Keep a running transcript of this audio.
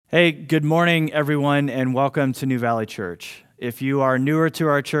Hey, good morning, everyone, and welcome to New Valley Church. If you are newer to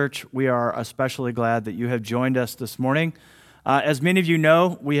our church, we are especially glad that you have joined us this morning. As many of you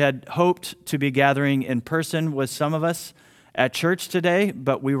know, we had hoped to be gathering in person with some of us at church today,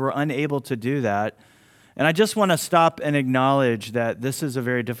 but we were unable to do that. And I just want to stop and acknowledge that this is a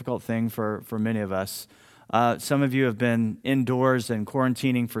very difficult thing for many of us. Some of you have been indoors and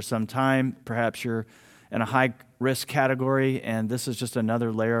quarantining for some time. Perhaps you're in a high-risk category, and this is just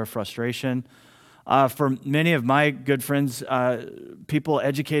another layer of frustration. For many of my good friends, people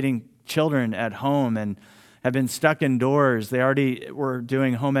educating children at home and have been stuck indoors. They already were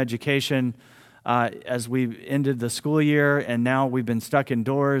doing home education as we ended the school year, and now we've been stuck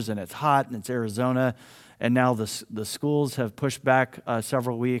indoors, and it's hot, and it's Arizona, and now the schools have pushed back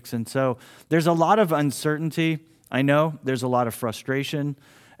several weeks. And so there's a lot of uncertainty. I know there's a lot of frustration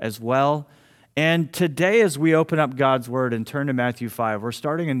as well. And today, as we open up God's Word and turn to Matthew 5, we're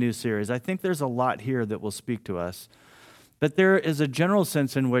starting a new series. I think there's a lot here that will speak to us. But there is a general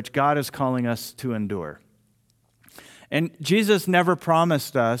sense in which God is calling us to endure. And Jesus never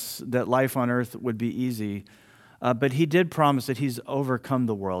promised us that life on earth would be easy, but he did promise that he's overcome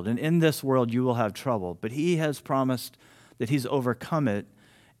the world. And in this world, you will have trouble. But he has promised that he's overcome it,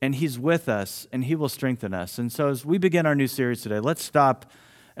 and he's with us, and he will strengthen us. And so as we begin our new series today, let's stop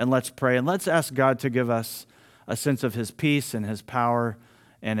and let's pray, and let's ask God to give us a sense of his peace and his power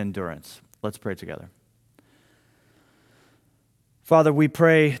and endurance. Let's pray together. Father, we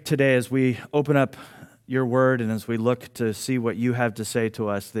pray today as we open up your word and as we look to see what you have to say to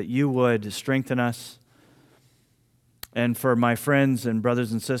us, that you would strengthen us. And for my friends and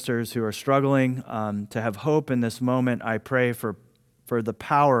brothers and sisters who are struggling to have hope in this moment, I pray for the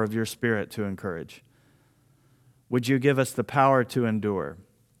power of your Spirit to encourage. Would you give us the power to endure,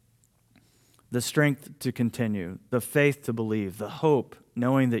 the strength to continue, the faith to believe, the hope,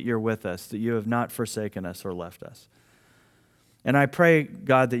 knowing that you're with us, that you have not forsaken us or left us. And I pray,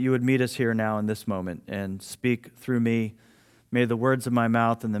 God, that you would meet us here now in this moment and speak through me. May the words of my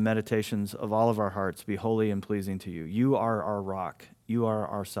mouth and the meditations of all of our hearts be holy and pleasing to you. You are our rock. You are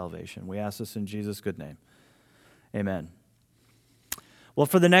our salvation. We ask this in Jesus' good name. Amen. Well,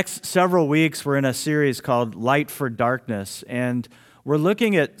 for the next several weeks, we're in a series called Light for Darkness, and we're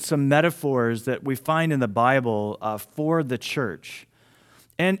looking at some metaphors that we find in the Bible for the church.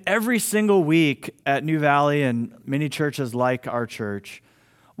 And every single week at New Valley and many churches like our church,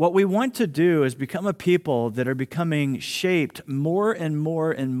 what we want to do is become a people that are becoming shaped more and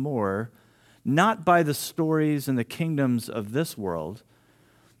more and more, not by the stories and the kingdoms of this world,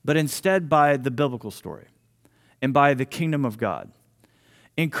 but instead by the biblical story and by the kingdom of God.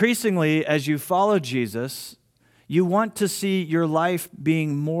 Increasingly, as you follow Jesus, you want to see your life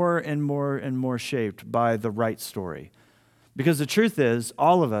being more and more and more shaped by the right story. Because the truth is,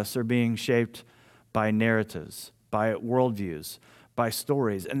 all of us are being shaped by narratives, by worldviews, by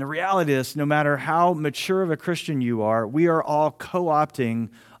stories. And the reality is, no matter how mature of a Christian you are, we are all co-opting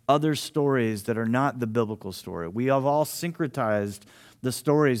other stories that are not the biblical story. We have all syncretized the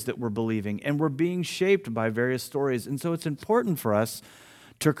stories that we're believing, and we're being shaped by various stories. And so it's important for us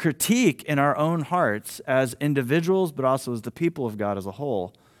to critique in our own hearts as individuals, but also as the people of God as a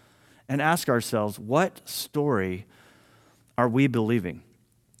whole, and ask ourselves, what story are we believing?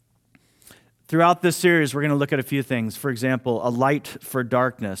 Throughout this series, we're going to look at a few things. For example, a light for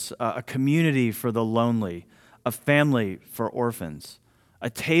darkness, a community for the lonely, a family for orphans,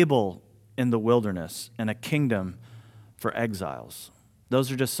 a table in the wilderness, and a kingdom for exiles.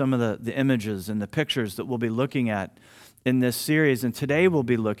 Those are just some of the images and the pictures that we'll be looking at in this series. And today we'll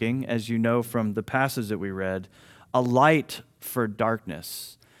be looking, as you know from the passage that we read, a light for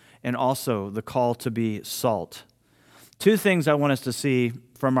darkness, and also the call to be salt. Two things I want us to see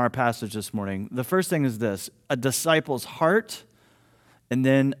from our passage this morning. The first thing is this: a disciple's heart, and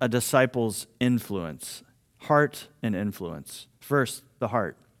then a disciple's influence. Heart and influence. First, the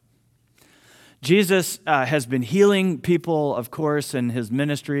heart. Jesus has been healing people, of course, in his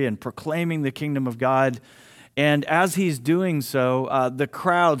ministry and proclaiming the kingdom of God. And as he's doing so, the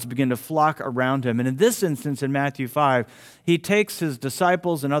crowds begin to flock around him. And in this instance, in Matthew 5, he takes his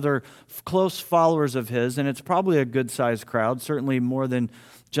disciples and other close followers of his, and it's probably a good-sized crowd, certainly more than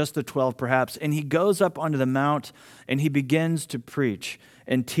just the 12 perhaps, and he goes up onto the mount and he begins to preach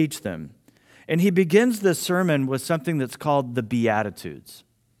and teach them. And he begins this sermon with something that's called the Beatitudes.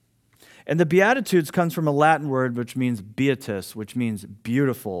 And the Beatitudes comes from a Latin word which means beatus, which means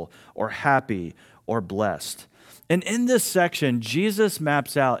beautiful or happy or blessed. And in this section, Jesus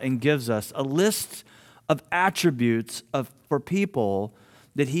maps out and gives us a list of attributes for people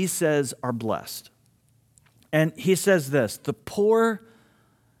that he says are blessed. And he says this: the poor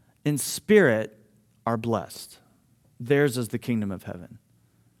in spirit are blessed. Theirs is the kingdom of heaven.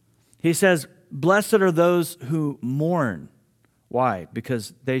 He says, blessed are those who mourn. Why?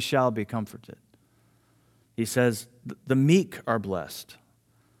 Because they shall be comforted. He says, the meek are blessed.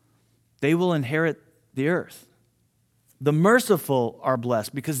 They will inherit the earth. The merciful are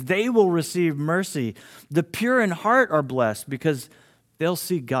blessed because they will receive mercy. The pure in heart are blessed because they'll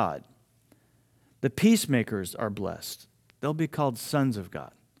see God. The peacemakers are blessed. They'll be called sons of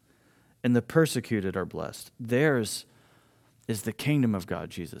God. And the persecuted are blessed. Theirs is the kingdom of God,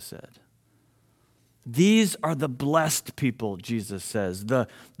 Jesus said. These are the blessed people, Jesus says. The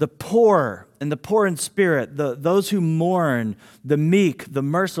poor and the poor in spirit, those who mourn, the meek, the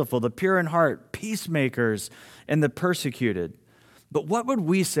merciful, the pure in heart, peacemakers, and the persecuted. But what would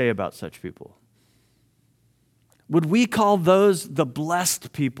we say about such people? Would we call those the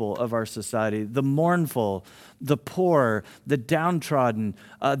blessed people of our society, the mournful, the poor, the downtrodden,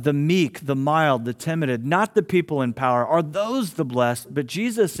 the meek, the mild, the timid, not the people in power? Are those the blessed? But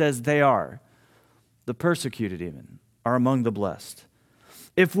Jesus says they are. The persecuted even are among the blessed.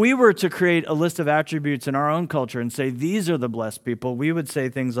 If we were to create a list of attributes in our own culture and say these are the blessed people, we would say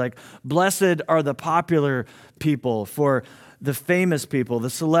things like, blessed are the popular people, for the famous people,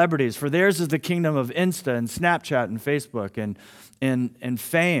 the celebrities, for theirs is the kingdom of Insta and Snapchat and Facebook and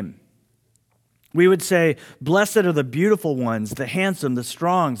fame. We would say, blessed are the beautiful ones, the handsome, the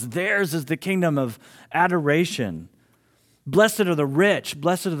strongs. Theirs is the kingdom of adoration. Blessed are the rich,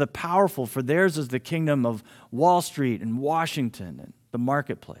 blessed are the powerful, for theirs is the kingdom of Wall Street and Washington and the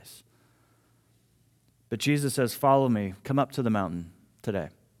marketplace. But Jesus says, follow me, come up to the mountain today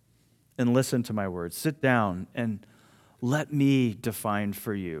and listen to my words. Sit down and let me define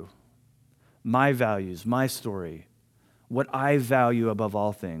for you my values, my story, what I value above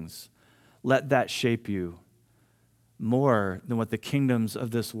all things. Let that shape you more than what the kingdoms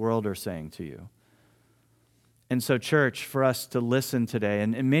of this world are saying to you. And so, church, for us to listen today,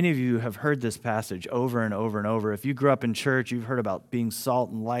 and many of you have heard this passage over and over and over. If you grew up in church, you've heard about being salt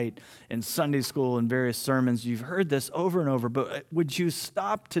and light in Sunday school and various sermons. You've heard this over and over. But would you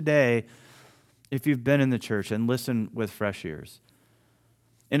stop today, if you've been in the church, and listen with fresh ears?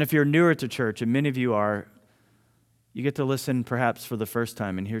 And if you're newer to church, and many of you are, you get to listen perhaps for the first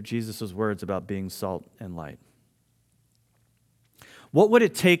time and hear Jesus' words about being salt and light. What would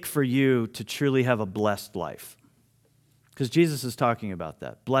it take for you to truly have a blessed life? Because Jesus is talking about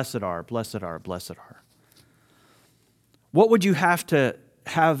that. Blessed are, blessed are, blessed are. What would you have to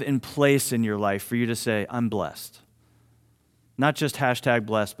have in place in your life for you to say, I'm blessed? Not just hashtag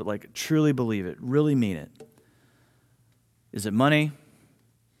blessed, but like truly believe it, really mean it. Is it money?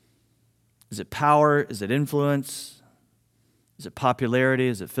 Is it power? Is it influence? Is it popularity?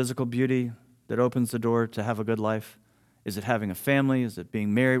 Is it physical beauty that opens the door to have a good life? Is it having a family? Is it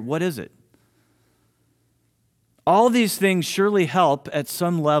being married? What is it? All these things surely help at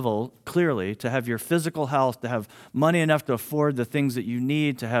some level, clearly, to have your physical health, to have money enough to afford the things that you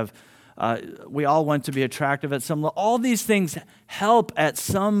need, to have, we all want to be attractive at some level. All these things help at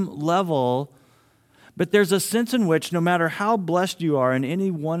some level, but there's a sense in which no matter how blessed you are in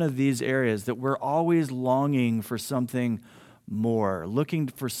any one of these areas, that we're always longing for something more, looking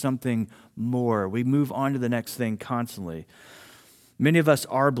for something more. We move on to the next thing constantly. Many of us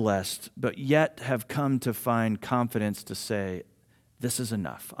are blessed, but yet have come to find confidence to say, this is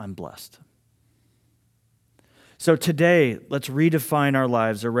enough, I'm blessed. So today, let's redefine our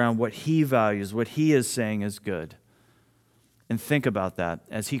lives around what He values, what He is saying is good. And think about that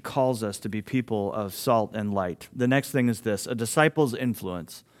as He calls us to be people of salt and light. The next thing is this, a disciple's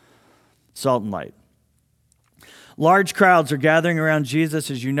influence, salt and light. Large crowds are gathering around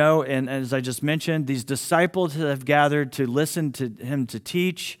Jesus, as you know, and as I just mentioned, these disciples have gathered to listen to Him to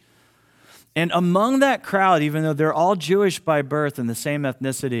teach. And among that crowd, even though they're all Jewish by birth and the same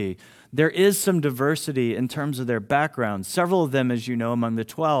ethnicity, there is some diversity in terms of their background. Several of them, as you know, among the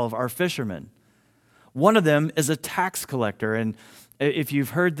 12 are fishermen. One of them is a tax collector, and if you've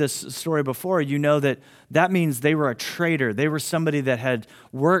heard this story before, you know that means they were a traitor. They were somebody that had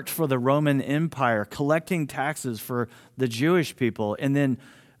worked for the Roman Empire, collecting taxes for the Jewish people, and then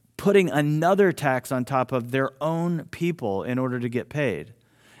putting another tax on top of their own people in order to get paid.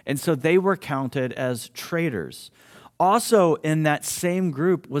 And so they were counted as traitors. Also in that same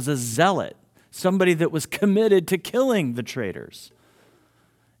group was a zealot, somebody that was committed to killing the traitors.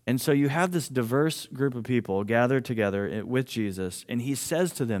 And so you have this diverse group of people gathered together with Jesus, and He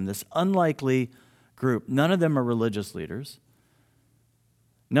says to them, this unlikely group, none of them are religious leaders.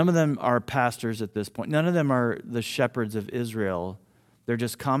 None of them are pastors at this point. None of them are the shepherds of Israel. They're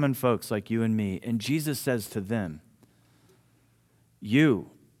just common folks like you and me. And Jesus says to them, you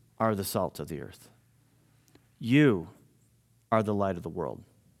are the salt of the earth. You are the light of the world.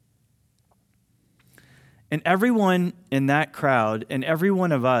 And everyone in that crowd and every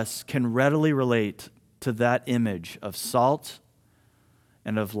one of us can readily relate to that image of salt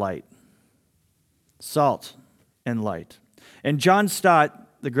and of light. Salt and light. And John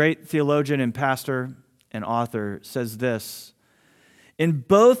Stott, the great theologian and pastor and author, says this: in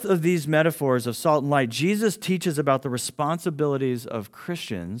both of these metaphors of salt and light, Jesus teaches about the responsibilities of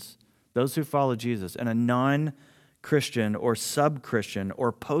Christians, those who follow Jesus, and a non-Christian or sub-Christian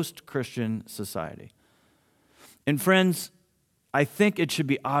or post-Christian society. And friends, I think it should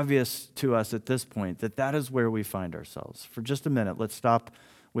be obvious to us at this point that that is where we find ourselves. For just a minute, let's stop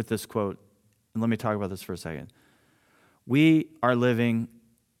with this quote, and let me talk about this for a second. We are living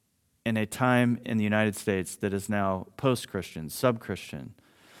in a time in the United States that is now post-Christian, sub-Christian.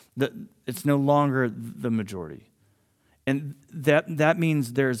 It's no longer the majority. And that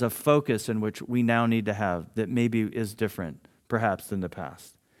means there's a focus in which we now need to have that maybe is different, perhaps, than the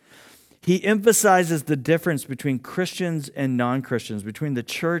past. He emphasizes the difference between Christians and non-Christians, between the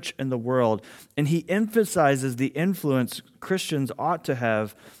church and the world, and he emphasizes the influence Christians ought to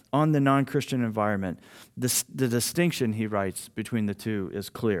have on the non-Christian environment. The distinction, he writes, between the two is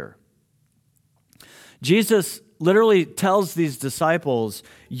clear. Jesus literally tells these disciples,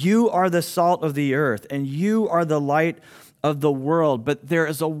 you are the salt of the earth, and you are the light of the world. But there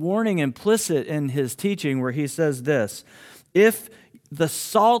is a warning implicit in his teaching where he says this: if the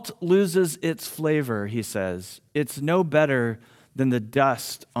salt loses its flavor, he says, it's no better than the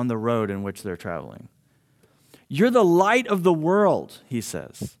dust on the road in which they're traveling. You're the light of the world, he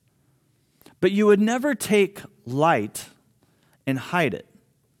says. But you would never take light and hide it.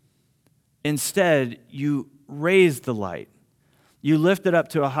 Instead, you raise the light. You lift it up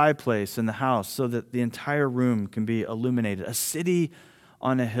to a high place in the house so that the entire room can be illuminated. A city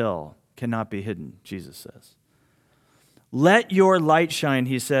on a hill cannot be hidden, Jesus says. Let your light shine,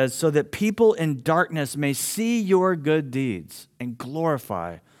 he says, so that people in darkness may see your good deeds and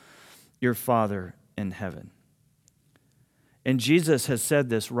glorify your Father in heaven. And Jesus has said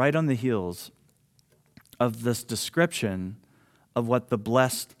this right on the heels of this description of what the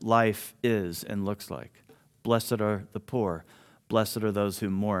blessed life is and looks like. Blessed are the poor. Blessed are those who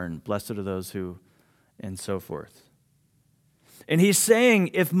mourn. Blessed are those who, and so forth. And he's saying,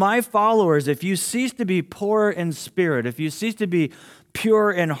 if my followers, if you cease to be poor in spirit, if you cease to be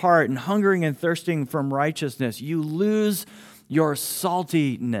pure in heart and hungering and thirsting from righteousness, you lose your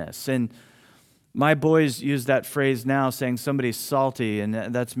saltiness. And my boys use that phrase now, saying somebody's salty, and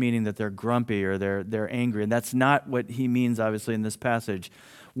that's meaning that they're grumpy or they're angry. And that's not what he means, obviously, in this passage.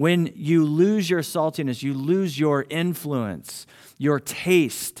 When you lose your saltiness, you lose your influence, your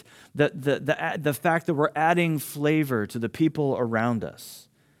taste, the fact that we're adding flavor to the people around us.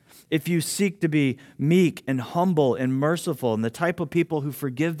 If you seek to be meek and humble and merciful and the type of people who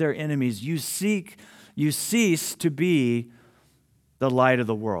forgive their enemies, you cease to be the light of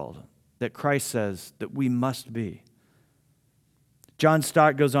the world that Christ says that we must be. John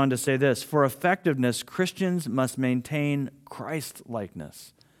Stott goes on to say this: for effectiveness, Christians must maintain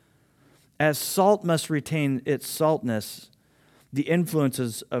Christ-likeness. As salt must retain its saltness, the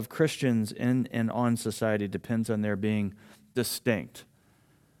influences of Christians in and on society depends on their being distinct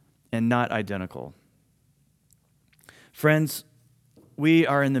and not identical. Friends, we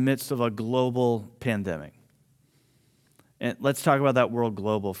are in the midst of a global pandemic. And let's talk about that word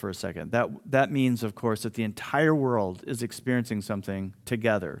global for a second. That means, of course, that the entire world is experiencing something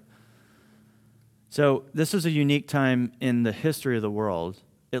together. So this is a unique time in the history of the world,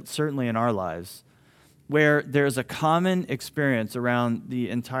 certainly in our lives, where there's a common experience around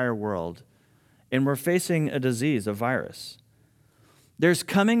the entire world, and we're facing a disease, a virus. There's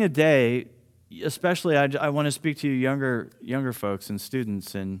coming a day, especially I want to speak to you younger folks and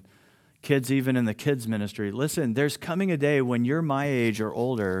students and kids even in the kids ministry. Listen, there's coming a day when you're my age or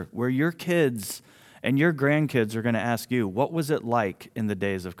older where your kids and your grandkids are going to ask you, what was it like in the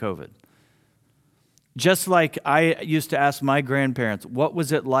days of COVID? Just like I used to ask my grandparents, what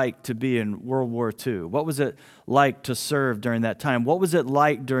was it like to be in World War II? What was it like to serve during that time? What was it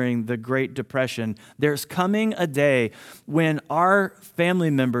like during the Great Depression? There's coming a day when our family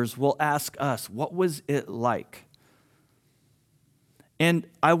members will ask us, what was it like? And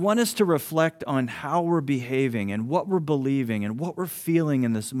I want us to reflect on how we're behaving and what we're believing and what we're feeling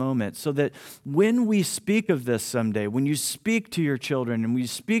in this moment so that when we speak of this someday, when you speak to your children and we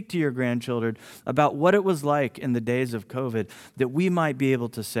speak to your grandchildren about what it was like in the days of COVID, that we might be able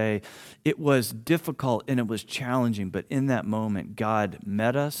to say, it was difficult and it was challenging, but in that moment, God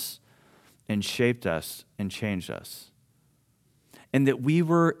met us and shaped us and changed us. and that we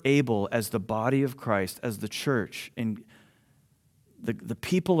were able, as the body of Christ, as the church, and the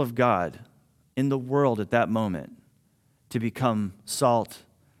people of God in the world at that moment, to become salt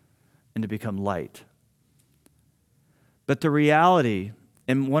and to become light. But the reality,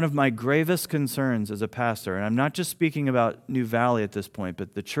 and one of my gravest concerns as a pastor, and I'm not just speaking about New Valley at this point,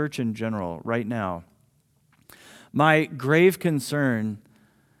 but the church in general right now, my grave concern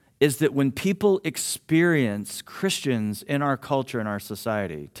is that when people experience Christians in our culture, in our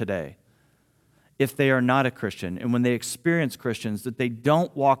society today, if they are not a Christian, and when they experience Christians, that they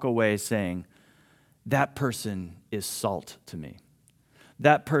don't walk away saying, that person is salt to me.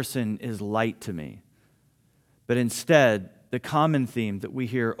 That person is light to me. But instead, the common theme that we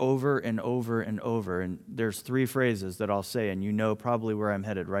hear over and over and over, and there's 3 phrases that I'll say, and you know probably where I'm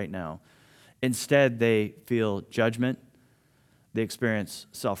headed right now. Instead, they feel judgment, they experience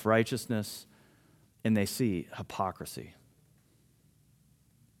self-righteousness, and they see hypocrisy.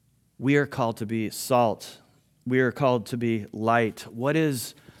 We are called to be salt. We are called to be light. What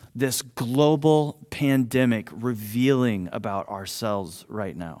is this global pandemic revealing about ourselves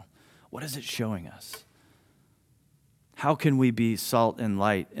right now? What is it showing us? How can we be salt and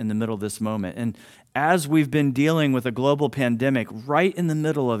light in the middle of this moment? And as we've been dealing with a global pandemic, right in the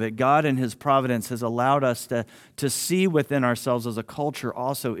middle of it, God in His providence has allowed us to see within ourselves as a culture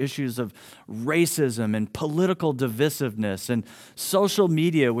also issues of racism and political divisiveness and social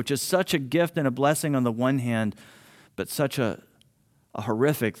media, which is such a gift and a blessing on the one hand, but such a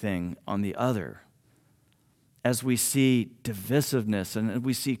horrific thing on the other. As we see divisiveness and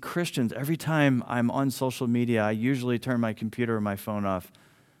we see Christians, every time I'm on social media, I usually turn my computer or my phone off,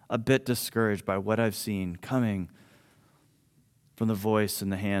 a bit discouraged by what I've seen coming from the voice and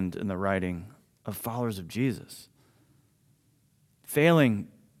the hand and the writing of followers of Jesus. Failing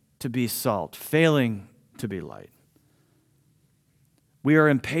to be salt, failing to be light. We are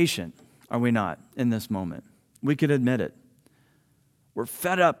impatient, are we not, in this moment? We can admit it. We're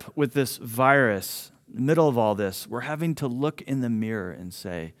fed up with this virus. In the middle of all this, we're having to look in the mirror and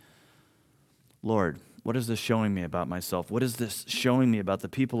say, Lord, what is this showing me about myself? What is this showing me about the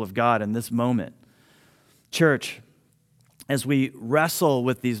people of God in this moment? Church, as we wrestle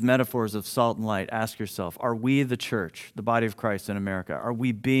with these metaphors of salt and light, ask yourself, are we the church, the body of Christ in America? Are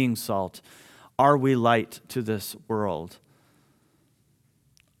we being salt? Are we light to this world?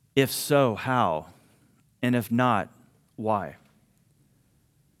 If so, how? And if not, why?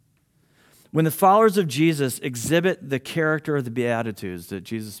 When the followers of Jesus exhibit the character of the Beatitudes that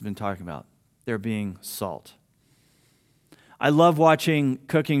Jesus has been talking about, they're being salt. I love watching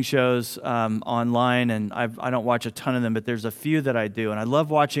cooking shows online, and I don't watch a ton of them, but there's a few that I do, and I love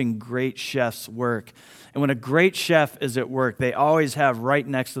watching great chefs work. And when a great chef is at work, they always have right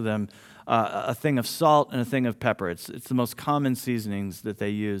next to them a thing of salt and a thing of pepper. It's the most common seasonings that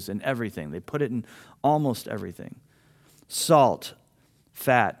they use in everything. They put it in almost everything. Salt,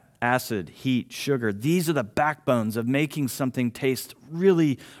 fat, acid, heat, sugar. These are the backbones of making something taste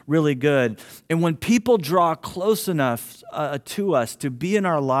really, really good. And when people draw close enough to us, to be in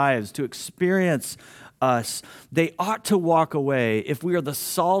our lives, to experience us, they ought to walk away, if we are the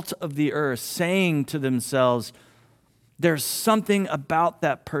salt of the earth, saying to themselves, there's something about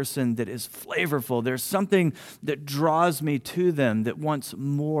that person that is flavorful. There's something that draws me to them, that wants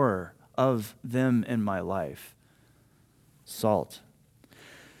more of them in my life. Salt.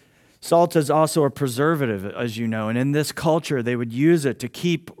 Salt is also a preservative, as you know, and in this culture, they would use it to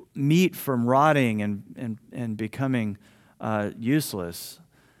keep meat from rotting and becoming useless.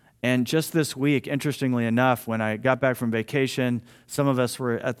 And just this week, interestingly enough, when I got back from vacation, some of us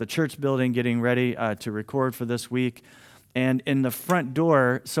were at the church building getting ready to record for this week, and in the front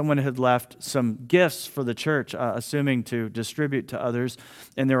door, someone had left some gifts for the church, assuming to distribute to others,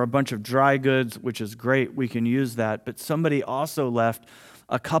 and there were a bunch of dry goods, which is great, we can use that, but somebody also left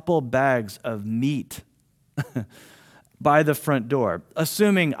a couple bags of meat by the front door,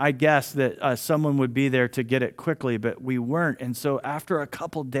 assuming, I guess, that someone would be there to get it quickly, but we weren't. And so after a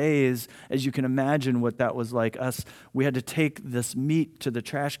couple days, as you can imagine what that was like, we had to take this meat to the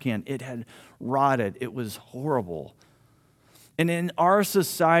trash can. It had rotted. It was horrible. And in our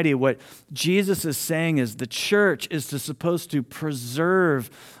society, what Jesus is saying is the church is supposed to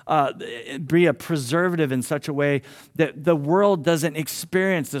preserve, be a preservative in such a way that the world doesn't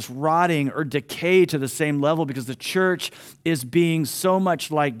experience this rotting or decay to the same level, because the church is being so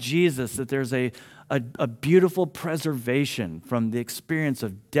much like Jesus that there's a beautiful preservation from the experience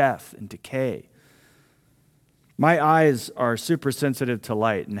of death and decay. My eyes are super sensitive to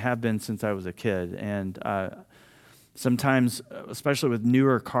light and have been since I was a kid, and Sometimes, especially with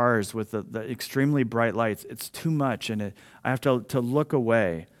newer cars, with the extremely bright lights, it's too much, and I have to look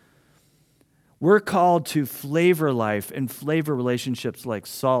away. We're called to flavor life and flavor relationships like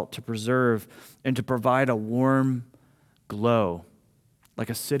salt, to preserve and to provide a warm glow, like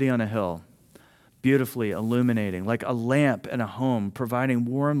a city on a hill, beautifully illuminating, like a lamp in a home, providing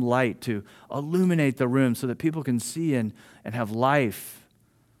warm light to illuminate the room so that people can see and have life.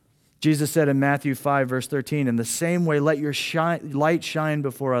 Jesus said in Matthew 5, verse 13, in the same way, let your light shine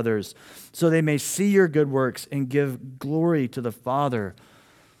before others, so they may see your good works and give glory to the Father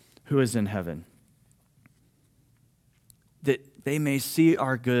who is in heaven. That they may see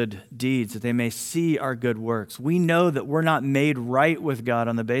our good deeds, that they may see our good works. We know that we're not made right with God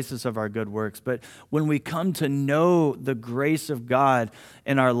on the basis of our good works, but when we come to know the grace of God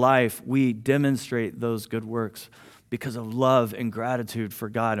in our life, we demonstrate those good works because of love and gratitude for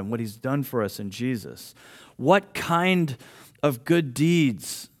God and what He's done for us in Jesus. What kind of good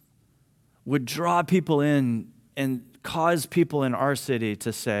deeds would draw people in and cause people in our city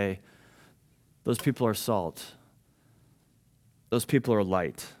to say, those people are salt? Those people are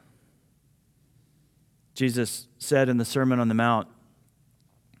light. Jesus said in the Sermon on the Mount,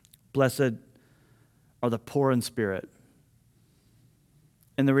 blessed are the poor in spirit.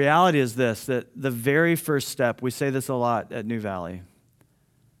 And the reality is this, that the very first step, we say this a lot at New Valley,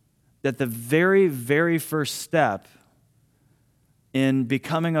 that the very, very first step in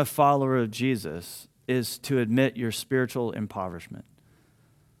becoming a follower of Jesus is to admit your spiritual impoverishment.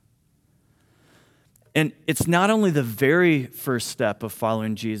 And it's not only the very first step of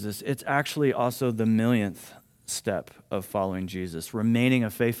following Jesus, it's actually also the millionth step of following Jesus. Remaining a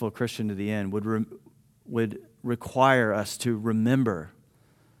faithful Christian to the end would require us to remember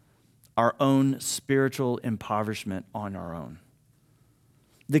our own spiritual impoverishment on our own.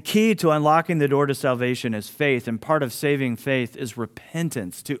 The key to unlocking the door to salvation is faith, and part of saving faith is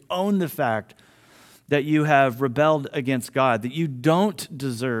repentance, to own the fact that you have rebelled against God, that you don't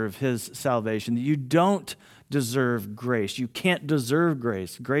deserve His salvation, that you don't deserve grace. You can't deserve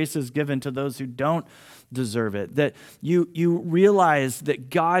grace. Grace is given to those who don't deserve it. That you realize that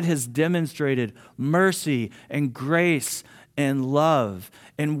God has demonstrated mercy and grace and love.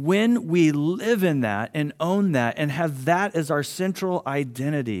 And when we live in that and own that and have that as our central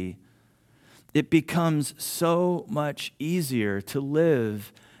identity, it becomes so much easier to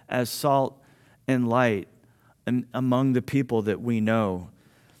live as salt and light among the people that we know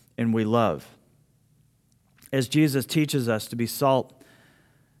and we love. As Jesus teaches us to be salt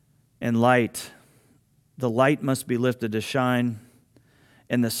and light, the light must be lifted to shine,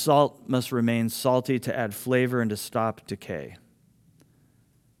 and the salt must remain salty to add flavor and to stop decay.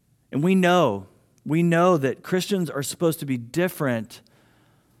 And we know that Christians are supposed to be different,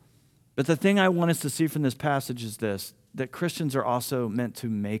 but the thing I want us to see from this passage is this, that Christians are also meant to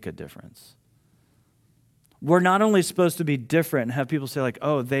make a difference. We're not only supposed to be different and have people say like,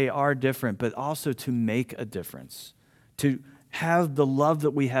 oh, they are different, but also to make a difference, to have the love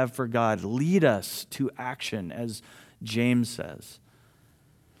that we have for God lead us to action, as James says.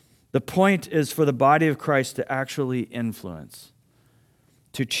 The point is for the body of Christ to actually influence,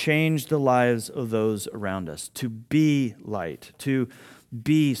 to change the lives of those around us, to be light, to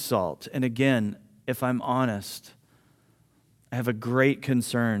be salt. And again, if I'm honest, I have a great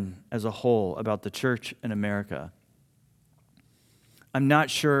concern as a whole about the church in America. I'm not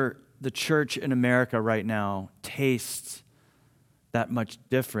sure the church in America right now tastes that much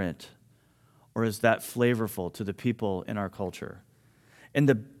different or is that flavorful to the people in our culture. And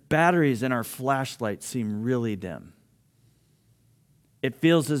the batteries in our flashlights seem really dim. It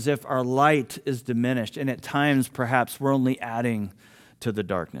feels as if our light is diminished, and at times perhaps we're only adding to the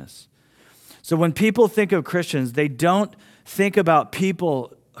darkness. So when people think of Christians, they don't think about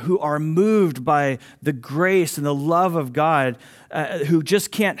people who are moved by the grace and the love of God, who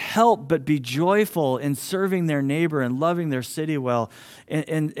just can't help but be joyful in serving their neighbor and loving their city well.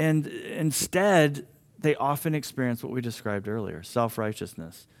 And instead, they often experience what we described earlier,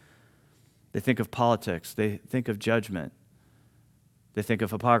 self-righteousness. They think of politics. They think of judgment. They think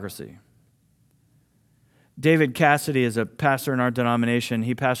of hypocrisy. David Cassidy is a pastor in our denomination.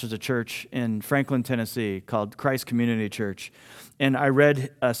 He pastors a church in Franklin, Tennessee called Christ Community Church. And I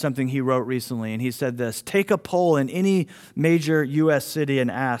read something he wrote recently, and he said this: take a poll in any major U.S. city and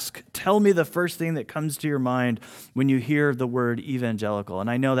ask, tell me the first thing that comes to your mind when you hear the word evangelical.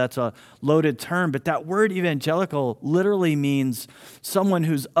 And I know that's a loaded term, but that word evangelical literally means someone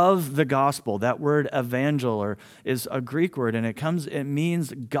who's of the gospel. That word evangel is a Greek word, and it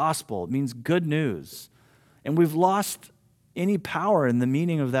means gospel. It means good news. And we've lost any power in the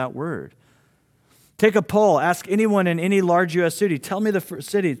meaning of that word. Take a poll. Ask anyone in any large U.S. city. Tell me the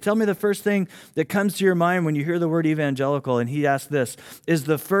first thing that comes to your mind when you hear the word evangelical. And he asked this, is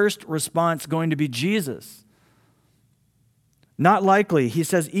the first response going to be Jesus? Not likely. He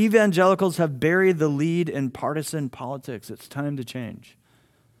says evangelicals have buried the lead in partisan politics. It's time to change.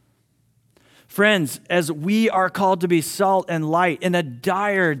 Friends, as we are called to be salt and light in a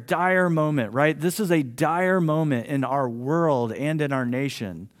dire, dire moment, right? This is a dire moment in our world and in our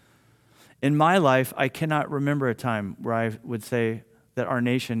nation. In my life, I cannot remember a time where I would say that our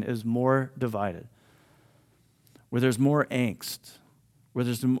nation is more divided, where there's more angst, where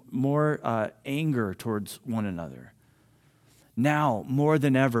there's more anger towards one another. Now, more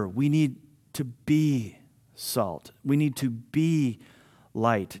than ever, we need to be salt. We need to be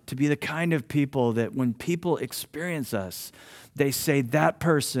light, to be the kind of people that when people experience us, they say that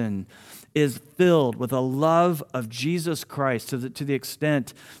person is filled with a love of Jesus Christ to the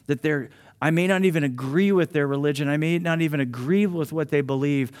extent that I may not even agree with their religion. I may not even agree with what they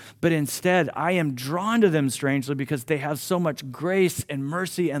believe, but instead I am drawn to them strangely because they have so much grace and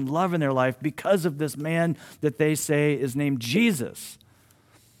mercy and love in their life because of this man that they say is named Jesus.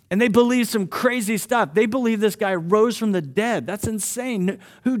 And they believe some crazy stuff. They believe this guy rose from the dead. That's insane.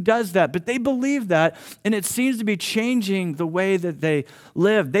 Who does that? But they believe that, and it seems to be changing the way that they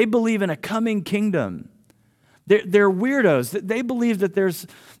live. They believe in a coming kingdom. They're weirdos. They believe that there's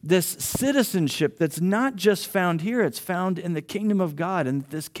this citizenship that's not just found here, it's found in the kingdom of God. And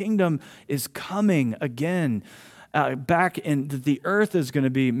this kingdom is coming again back, and the earth is going to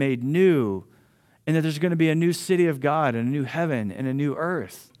be made new, and that there's going to be a new city of God and a new heaven and a new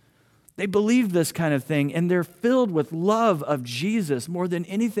earth. They believe this kind of thing, and they're filled with love of Jesus more than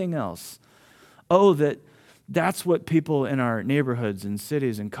anything else. Oh, that's what people in our neighborhoods and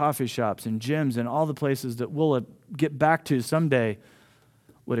cities and coffee shops and gyms and all the places that we'll get back to someday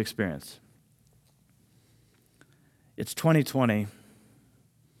would experience. It's 2020.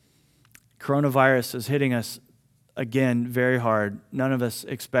 Coronavirus is hitting us again very hard. None of us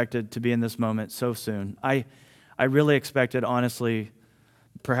expected to be in this moment so soon. I really expected, honestly,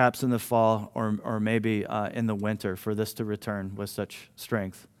 perhaps in the fall or maybe in the winter for this to return with such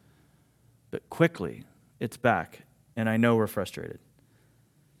strength. But quickly, it's back, and I know we're frustrated.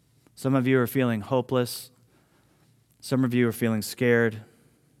 Some of you are feeling hopeless. Some of you are feeling scared.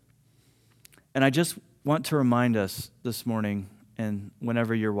 And I just want to remind us this morning, and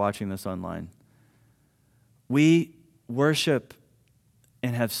whenever you're watching this online, we worship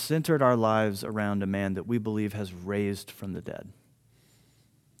and have centered our lives around a man that we believe has raised from the dead.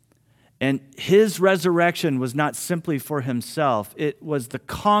 And his resurrection was not simply for himself. It was the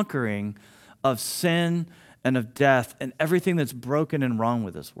conquering of sin and of death and everything that's broken and wrong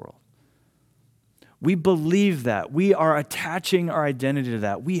with this world. We believe that. We are attaching our identity to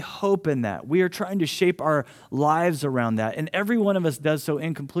that. We hope in that. We are trying to shape our lives around that. And every one of us does so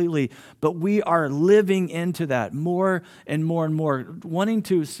incompletely, but we are living into that more and more and more, wanting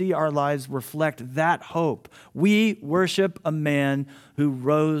to see our lives reflect that hope. We worship a man who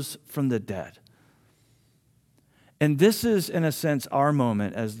rose from the dead. And this is, in a sense, our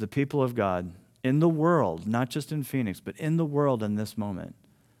moment as the people of God in the world, not just in Phoenix, but in the world in this moment,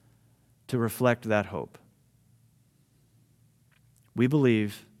 to reflect that hope. We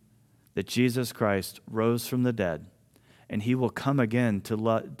believe that Jesus Christ rose from the dead, and he will come again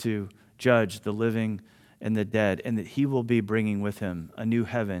to judge the living and the dead, and that he will be bringing with him a new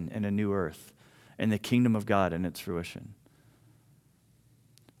heaven and a new earth, and the kingdom of God in its fruition.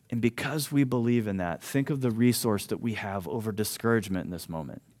 And because we believe in that, think of the resource that we have over discouragement in this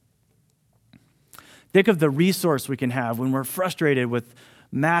moment. Think of the resource we can have when we're frustrated with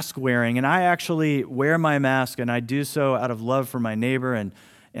mask wearing. And I actually wear my mask, and I do so out of love for my neighbor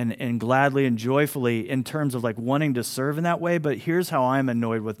and gladly and joyfully in terms of like wanting to serve in that way. But here's how I'm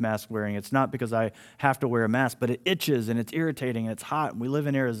annoyed with mask wearing. It's not because I have to wear a mask, but it itches and it's irritating and it's hot. And we live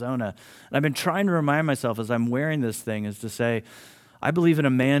in Arizona. And I've been trying to remind myself as I'm wearing this thing is to say, I believe in a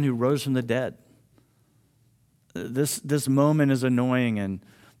man who rose from the dead. This moment is annoying, and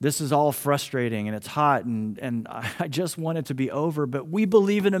this is all frustrating, and it's hot, and I just want it to be over. But we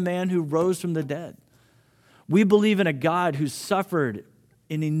believe in a man who rose from the dead. We believe in a God who suffered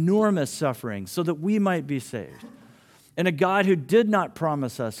in enormous suffering so that we might be saved. And a God who did not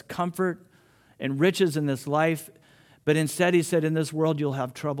promise us comfort and riches in this life, but instead he said, in this world you'll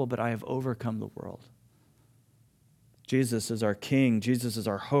have trouble, but I have overcome the world. Jesus is our King. Jesus is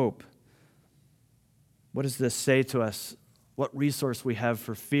our hope. What does this say to us? What resource we have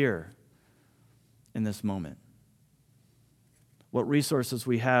for fear in this moment? What resources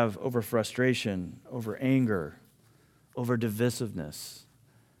we have over frustration, over anger, over divisiveness?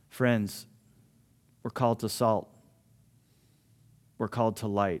 Friends, We're called to salt. We're called to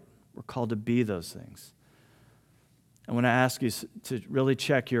light. We're called to be those things. I want to ask you to really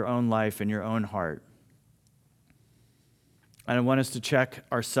check your own life and your own heart. And I want us to check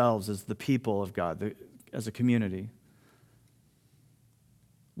ourselves as the people of God, as a community.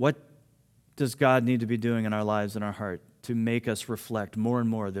 What does God need to be doing in our lives and our heart to make us reflect more and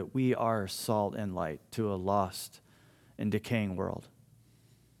more that we are salt and light to a lost and decaying world?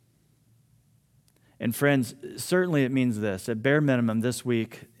 And friends, certainly it means this. At bare minimum this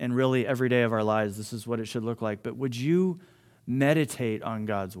week and really every day of our lives, this is what it should look like. But would you meditate on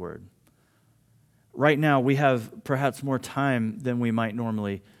God's word? Right now, we have perhaps more time than we might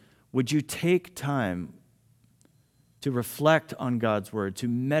normally. Would you take time to reflect on God's word, to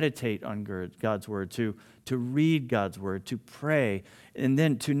meditate on God's word, to read God's word, to pray, and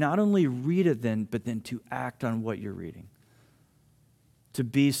then to not only read it then, but then to act on what you're reading? To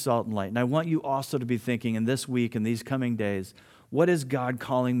be salt and light. And I want you also to be thinking in this week and these coming days, what is God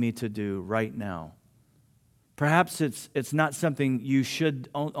calling me to do right now? Perhaps it's not something you should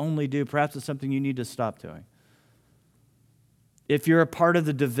only do. Perhaps it's something you need to stop doing. If you're a part of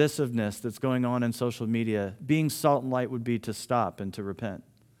the divisiveness that's going on in social media, being salt and light would be to stop and to repent.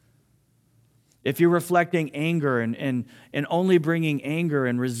 If you're reflecting anger and only bringing anger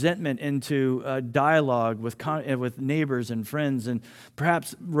and resentment into dialogue with neighbors and friends, and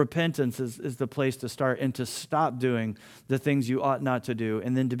perhaps repentance is the place to start and to stop doing the things you ought not to do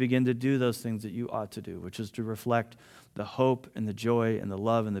and then to begin to do those things that you ought to do, which is to reflect the hope and the joy and the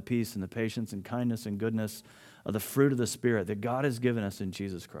love and the peace and the patience and kindness and goodness of the fruit of the Spirit that God has given us in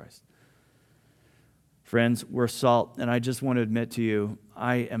Jesus Christ. Friends, we're salt, and I just want to admit to you,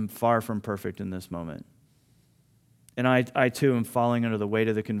 I am far from perfect in this moment. And I too am falling under the weight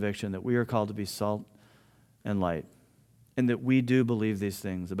of the conviction that we are called to be salt and light, and that we do believe these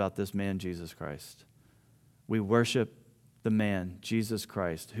things about this man, Jesus Christ. We worship the man, Jesus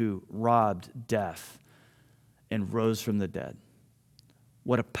Christ, who robbed death and rose from the dead.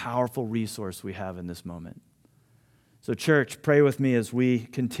 What a powerful resource we have in this moment. So church, pray with me as we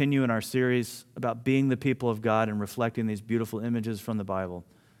continue in our series about being the people of God and reflecting these beautiful images from the Bible,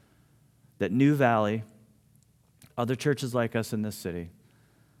 that New Valley, other churches like us in this city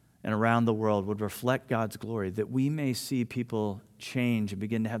and around the world would reflect God's glory, that we may see people change and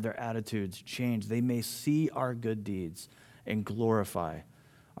begin to have their attitudes change. They may see our good deeds and glorify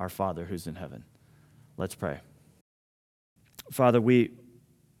our Father who's in heaven. Let's pray. Father,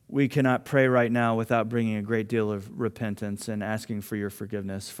 we cannot pray right now without bringing a great deal of repentance and asking for your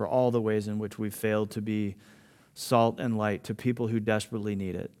forgiveness for all the ways in which we've failed to be salt and light to people who desperately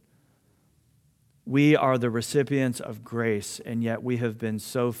need it. We are the recipients of grace, and yet we have been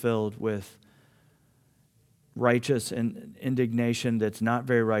so filled with righteous and indignation that's not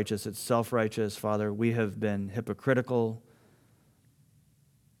very righteous. It's self-righteous, Father. We have been hypocritical.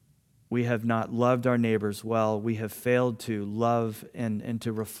 We have not loved our neighbors well. We have failed to love and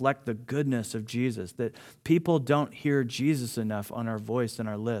to reflect the goodness of Jesus, that people don't hear Jesus enough on our voice and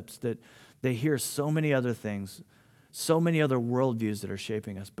our lips, that they hear so many other things, so many other worldviews that are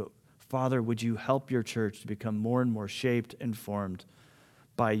shaping us. But Father, would you help your church to become more and more shaped and formed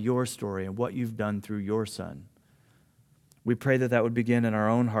by your story and what you've done through your Son? We pray that that would begin in our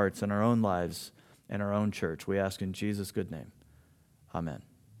own hearts and our own lives and our own church. We ask in Jesus' good name. Amen.